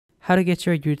how to get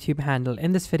your YouTube handle.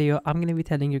 In this video, I'm going to be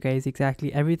telling you guys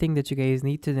exactly everything that you guys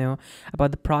need to know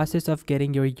about the process of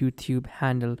getting your YouTube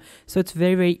handle. So it's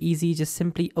very easy. Just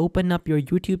simply open up your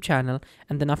YouTube channel,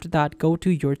 and then after that, go to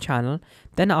your channel.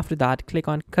 Then after that, click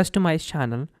on customize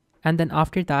channel. And then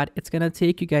after that, it's going to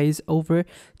take you guys over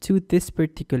to this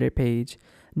particular page.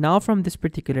 Now from this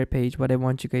particular page, what I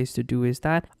want you guys to do is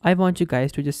that I want you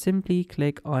guys to just simply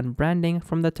click on branding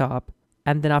from the top.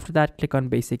 And then after that, click on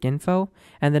basic info.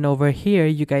 And then over here,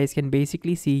 you guys can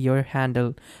basically see your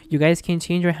handle. You guys can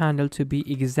change your handle to be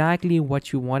exactly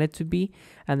what you want it to be.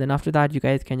 And then after that, you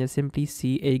guys can just simply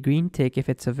see a green tick if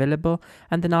it's available.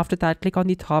 And then after that, click on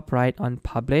the top right on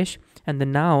publish. And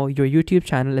then now your YouTube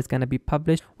channel is going to be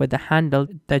published with the handle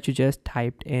that you just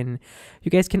typed in.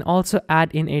 You guys can also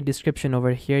add in a description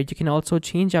over here. You can also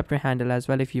change up your handle as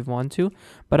well if you want to.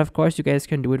 But of course, you guys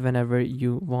can do it whenever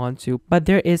you want to. But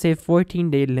there is a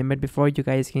 14-day limit before you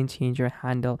guys can change your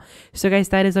handle. So guys,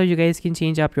 that is how you guys can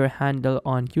change up your handle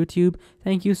on YouTube.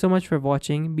 Thank you so much for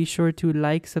watching. Be sure to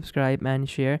like, subscribe, and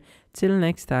share. Till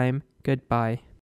next time, goodbye.